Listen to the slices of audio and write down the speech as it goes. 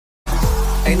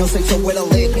Ain't no sex so well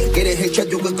lit. Get it hit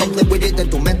you can complete with it. En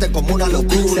tu mente como una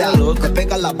locura. Te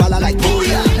pegan las balas like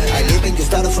booyah. I live in your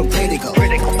status so critical.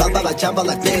 Dada la chamba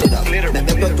like glitter. Me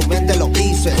meto en tu mente lo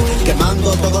quise.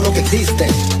 Quemando todo lo que existe.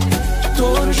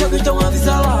 Tô no jogo, então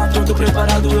avisa lá. Pronto,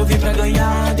 preparado, eu vim pra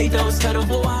ganhar. Então os caras eu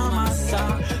vou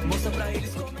amassar. Mostra pra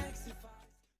eles como é que se faz.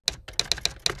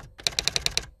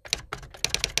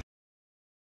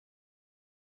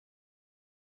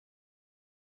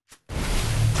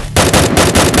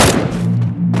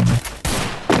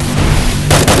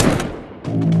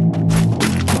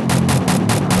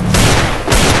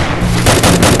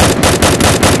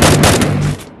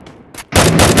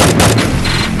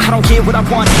 I don't get what I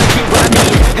want, I get what I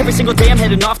need. Every single day I'm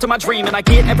heading off to my dream, and I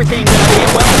get everything that I get.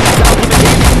 Well, I don't give a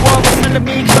damn if you all listening to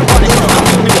me, cause I run it. I'm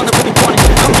the only one that really want it,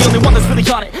 I'm the only one that's really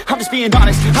on it. I'm just being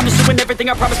honest, I'm just doing everything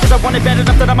I promise, cause I want it bad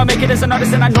enough that I'ma make it as an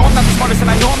artist. And I know I'm not the smartest, and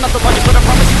I know I'm not the largest, but I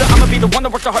promise you that I'ma be the one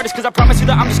that works the hardest. Cause I promise you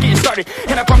that I'm just getting started,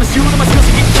 and I promise you that my skills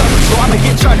are getting sharper. So I'ma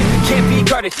get charted, can't be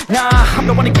guarded. Nah, I'm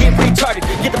the one to get retarded.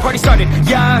 Get the party started,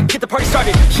 yeah, get the party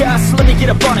started. Yeah, so let me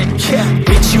get up on it, yeah.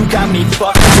 Bitch, you got me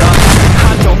fucked up,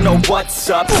 I don't know what's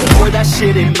up. Pour that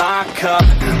shit in my cup,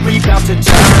 we bout to turn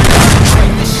up.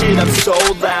 Crank this shit up so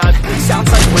loud,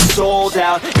 sounds like we're sold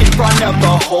out. In front of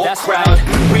a whole crowd,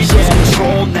 we lose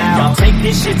control now. Y'all take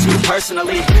this shit too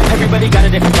personally. Everybody got a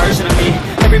different version of me.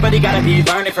 Everybody gotta be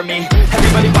learning from me.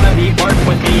 Everybody wanna be working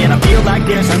with me. And I feel like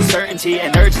there's uncertainty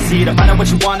and urgency to find out what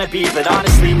you wanna be. But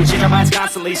honestly, we change our minds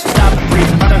constantly, so stop and breathe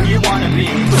and find out who you wanna be.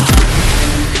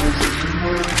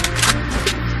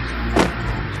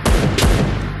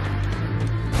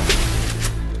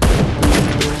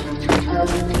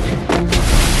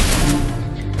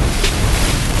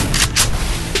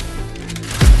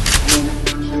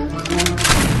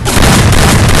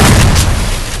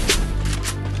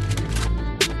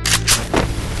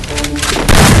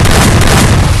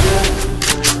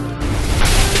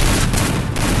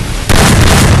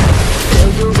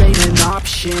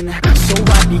 So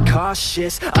I'd be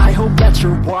cautious, I hope that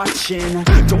you're watching.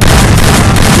 Don't try to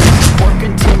stop this, work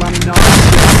until I'm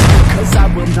nauseous. Cause I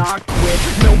will not quit,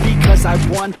 no, because I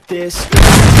want this. Don't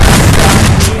try to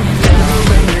stop me,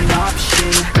 never ain't an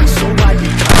option. So I'd be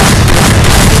cautious,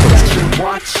 I hope that you're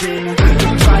watching.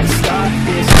 Don't try to stop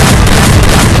this,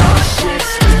 I'm nauseous.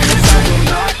 Cause I will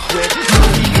not quit, no,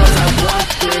 because I want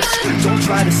this. Don't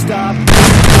try to stop me.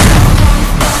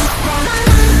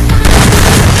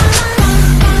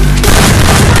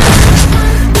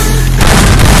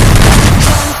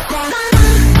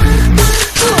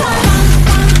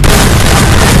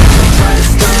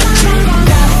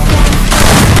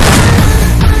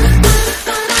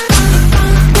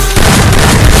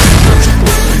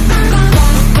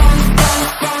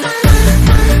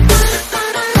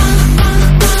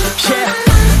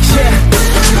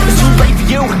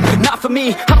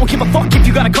 Me, I don't give a fuck if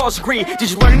you got a college degree. Did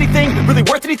you learn anything? Really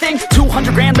worth anything?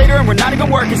 200 grand later and we're not even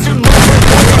working. Student loans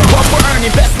worth what we're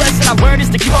earning. Best lesson I learned is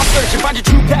to keep on searching. Find your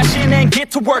true passion and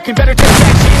get to work. And better take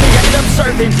action and end up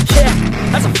serving. Yeah,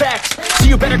 that's a fact. So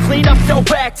you better clean up, no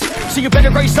act. So you better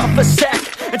raise up a sack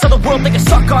and tell the world they can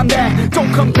suck on that.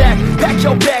 Don't come back, pack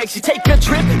your bags. You take a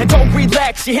trip and don't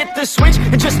relax. You hit the switch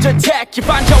and just attack. You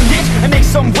find your niche and make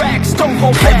some racks. Don't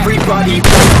hold back. Everybody wake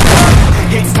up,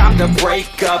 it's time to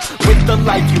break up with the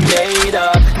life you made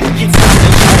up. It's time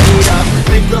to trade up,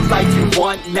 live the life you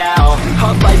want now,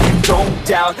 a life you don't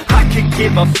doubt. I could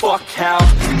give a fuck how,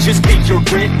 just figure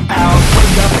it out.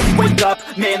 Wake up,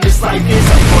 man, this life is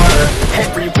a blur.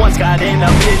 Everyone's got an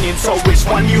opinion, so which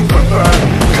one you prefer?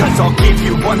 Cause I'll give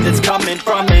you one that's coming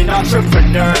from an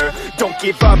entrepreneur. Don't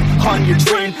give up on your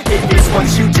dream, it is what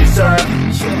you deserve.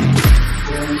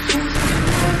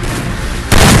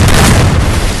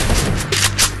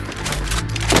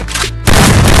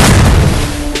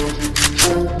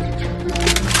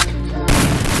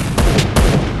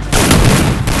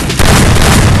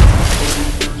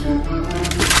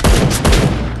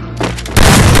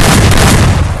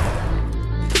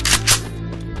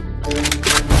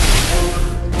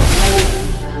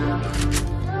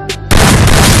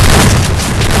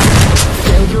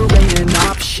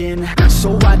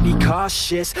 So I'd be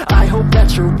cautious, I hope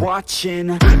that you're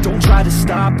watching. Don't try to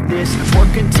stop this,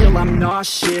 work until I'm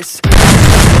nauseous. I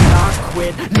will not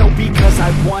quit, no, because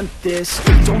I want this.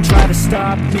 Don't try to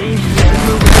stop me,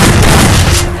 never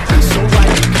watching. So I'd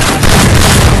be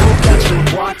cautious, I hope that you're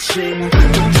watching.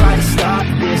 Don't try to stop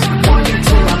this, work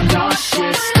until I'm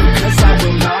nauseous.